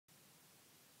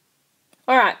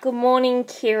Alright, good morning,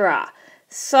 Kira.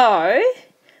 So,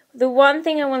 the one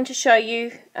thing I want to show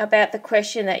you about the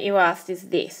question that you asked is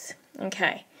this.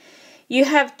 Okay, you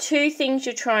have two things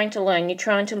you're trying to learn. You're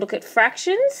trying to look at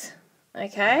fractions,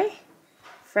 okay,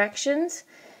 fractions,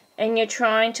 and you're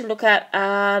trying to look at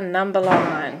a number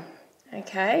line,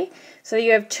 okay. So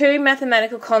you have two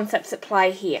mathematical concepts at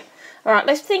play here. Alright,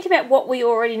 let's think about what we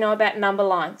already know about number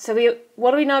lines. So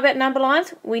what do we know about number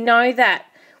lines? We know that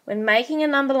when making a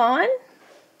number line,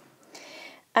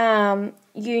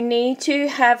 you need to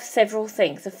have several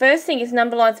things. The first thing is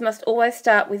number lines must always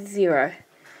start with 0.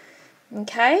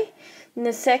 Okay? And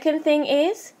the second thing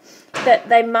is that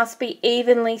they must be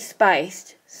evenly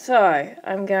spaced. So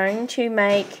I'm going to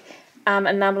make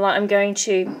a number line.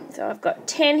 So I've got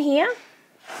 10 here.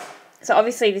 So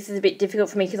obviously this is a bit difficult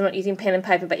for me because I'm not using pen and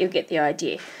paper, but you'll get the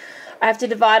idea. I have to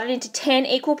divide it into 10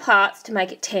 equal parts to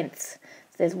make it tenths.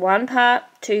 There's 1 part,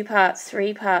 2 parts,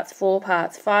 3 parts, 4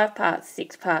 parts, 5 parts,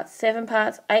 6 parts, 7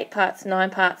 parts, 8 parts,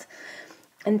 9 parts,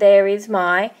 and there is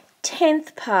my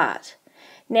 10th part.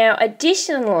 Now,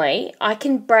 additionally, I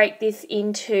can break this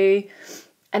into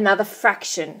another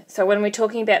fraction. So when we're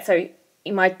talking about, so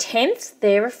in my tenths,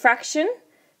 they're a fraction,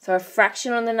 so a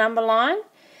fraction on the number line.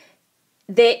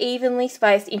 They're evenly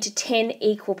spaced into 10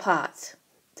 equal parts,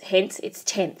 hence it's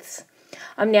tenths.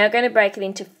 I'm now going to break it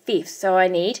into fifths, so I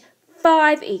need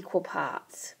 5 equal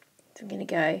parts. So I'm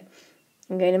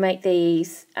going to make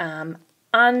these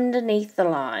underneath the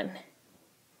line.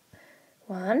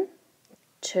 1,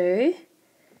 2,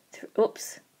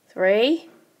 3,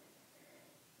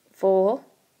 4,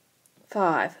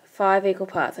 5. 5 equal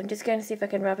parts. I'm just going to see if I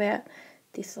can rub out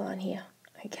this line here.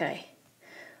 Okay.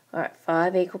 Alright,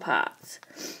 5 equal parts.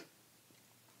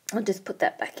 I'll just put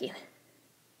that back in.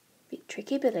 Bit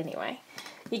tricky, but anyway.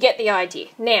 You get the idea.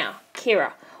 Now,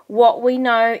 Kira, what we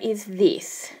know is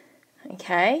this,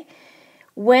 okay?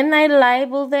 When they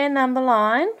label their number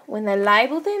line, they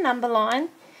labelled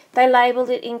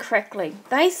it incorrectly.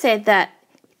 They said that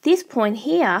this point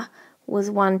here was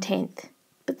 1/10.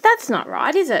 But that's not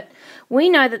right, is it? We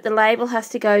know that the label has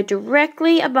to go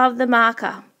directly above the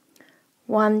marker.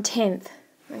 1/10,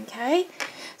 okay?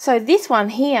 So this one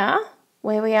here,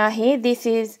 where we are here, this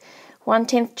is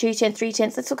 1/10, 2/10,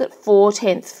 3/10. Let's look at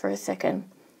 4/10 for a second.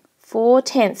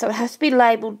 4/10, so it has to be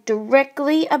labelled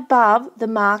directly above the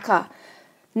marker.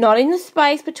 Not in the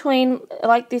space between,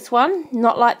 like this one,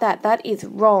 not like that. That is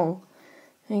wrong,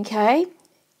 okay?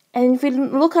 And if we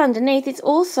look underneath, it's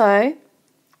also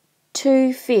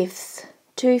 2/5.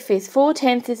 2/5.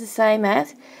 4/10 is the same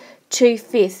as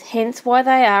 2/5, hence why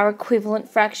they are equivalent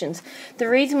fractions. The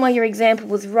reason why your example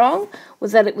was wrong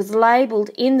was that it was labelled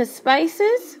in the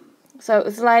spaces. So it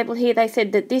was labelled here, they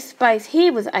said that this space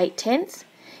here was 8/10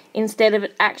 instead of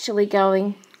it actually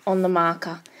going on the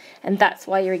marker. And that's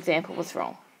why your example was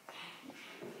wrong.